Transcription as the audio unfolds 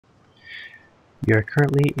We are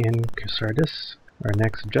currently in Casardis. Our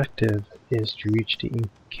next objective is to reach the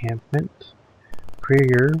encampment.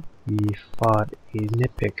 Prior, we fought a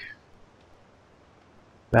Nippic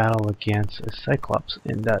battle against a Cyclops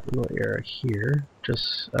in that little area here,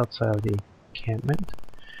 just outside of the encampment.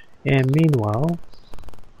 And meanwhile,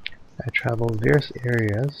 I traveled various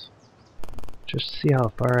areas just to see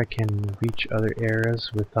how far I can reach other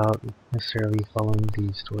areas without necessarily following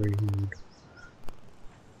the story mode.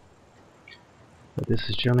 But this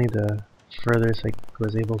is generally the furthest I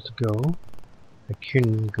was able to go. I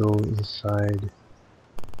couldn't go inside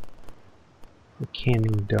the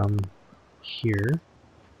kingdom here,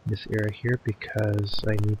 this area here, because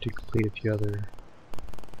I need to complete a few other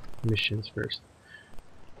missions first.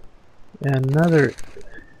 Another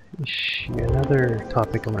issue, another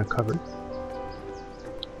topic I want to cover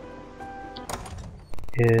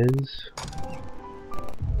is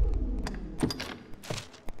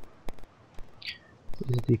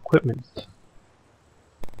the equipment.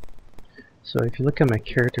 So if you look at my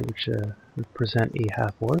character, which represent a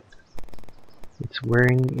Half-Orc, it's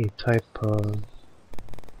wearing a type of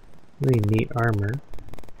really neat armor,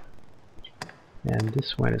 and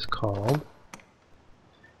this one is called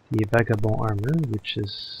the Vagabond armor, which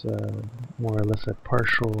is more or less a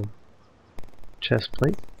partial chest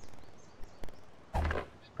plate,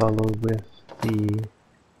 followed with the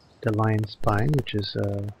lion spine, which is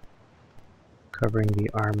covering the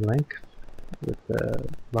arm length, with the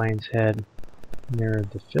lion's head near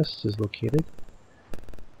the fist is located,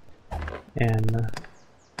 and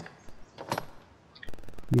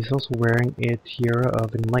he's also wearing a tiara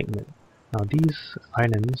of enlightenment. Now these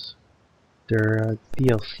items, they're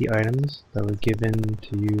DLC items that were given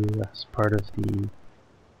to you as part of the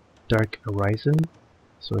Dark Arisen.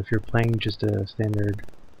 So if you're playing just a standard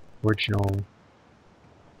original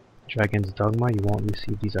Dragon's Dogma, you won't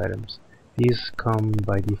receive these items. These come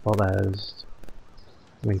by default as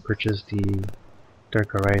when you purchase the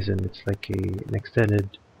Dark Arisen. It's like an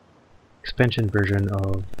extended expansion version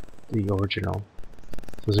of the original.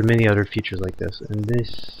 So there are many other features like this, and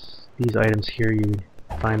these items here, you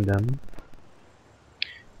find them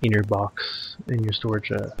in your box, in your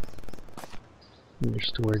storage, when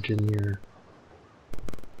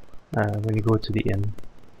you go to the inn.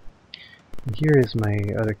 And here is my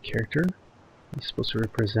other character. He's supposed to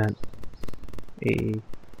represent a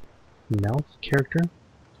Melf character,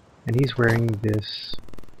 and he's wearing this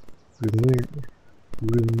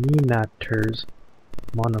Ruminator's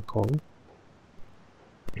monocle.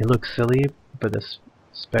 It looks silly, but the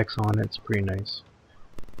specs on it's pretty nice.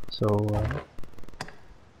 So,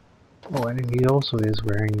 oh, and he also is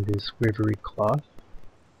wearing this Wavery cloth,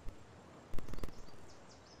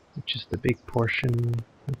 which is the big portion.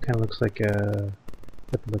 It kind of looks like a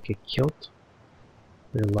kilt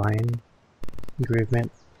with a lion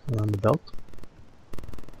engravement around the belt.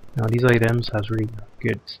 Now these items have really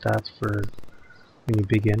good stats for when you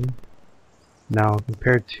begin. Now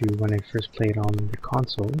compared to when I first played on the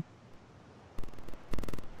console,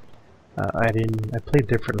 I played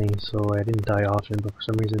differently, so I didn't die often, but for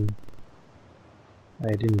some reason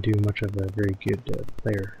I didn't do much of a very good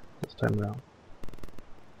player this time around.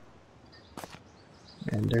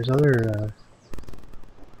 And there's other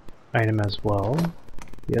item as well.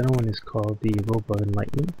 The other one is called the Robe of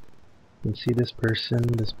Enlightenment. You can see this person,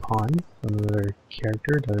 this pawn, from another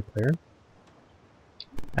character, another player,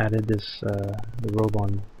 added this the robe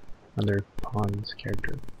on their pawn's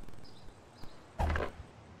character.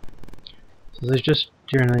 So this is just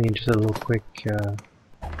generally just a little quick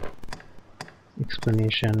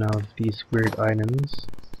explanation of these weird items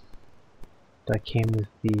that came with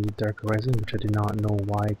the Dark Arisen, which I did not know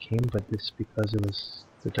why it came, but it's because it was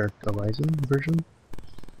the Dark Arisen version.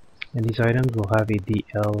 And these items will have a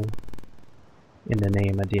DL in the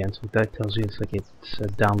name at the end, so that tells you it's a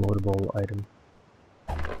downloadable item.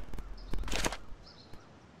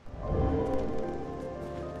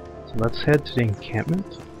 So let's head to the encampment.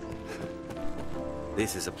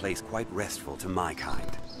 This is a place quite restful to my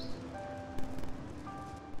kind.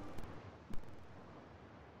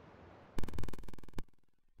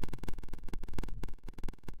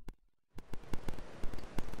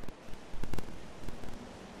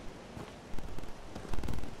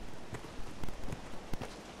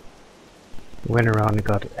 Went around and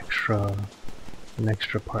got an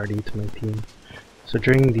extra party to my team. So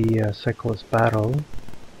during the Cyclops battle,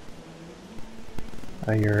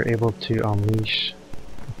 you're able to unleash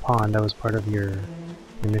a pawn that was part of your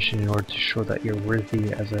mission in order to show that you're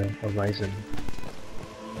worthy as a Arisen.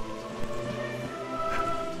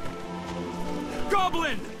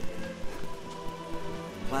 Goblin!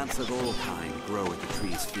 Plants of all kind grow at the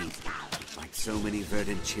tree's feet, like So many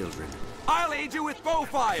verdant children. I'll aid you with bow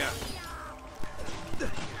fire!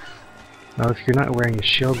 Now if you're not wearing a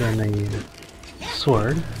shield and a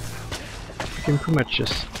sword, you can pretty much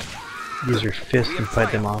just use your fist and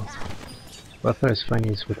fight them off. What I thought was funny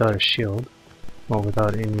is without a shield, well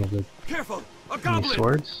without any of the Careful! A any goblin!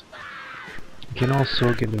 swords, you can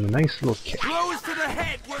also give them a nice little kick. Blows to the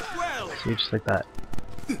head work well! See, just like that.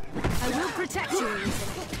 I will protect you.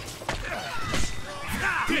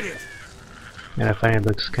 Did it! And I find it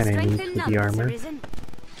looks kind of neat with the armor.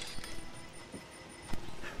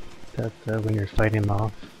 That when you're fighting them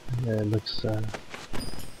off, it looks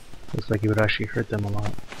like it would actually hurt them a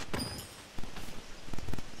lot.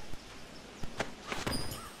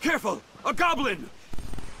 Careful! A goblin!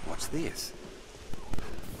 What's this?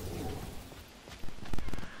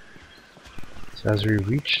 So as we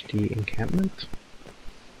reach the encampment,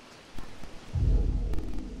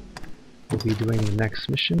 we'll be doing the next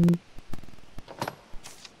mission,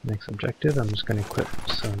 next objective. I'm just going to equip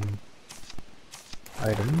some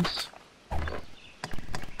items.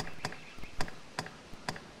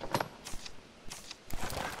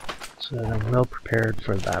 So that I'm well prepared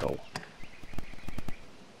for battle.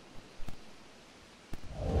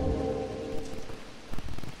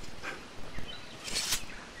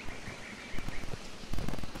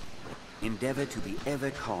 Endeavor to be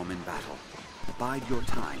ever calm in battle. Bide your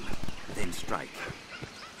time, then strike.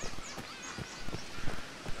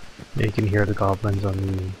 Yeah, you can hear the goblins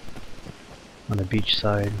on the beach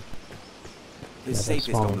side. The Yeah, safest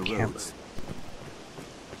small on the encampment. roads.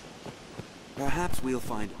 Perhaps we'll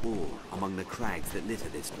find ore among the crags that litter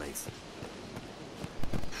this place.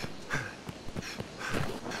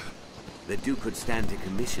 The Duke could stand to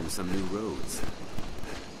commission some new roads.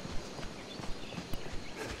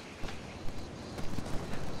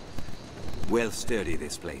 Well sturdy,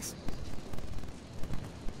 this place.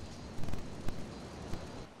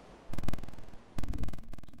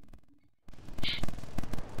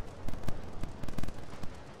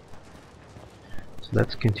 So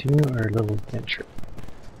let's continue our little adventure.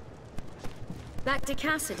 Back to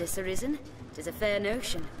Cassidus, Arisen. 'Tis a fair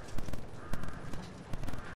notion.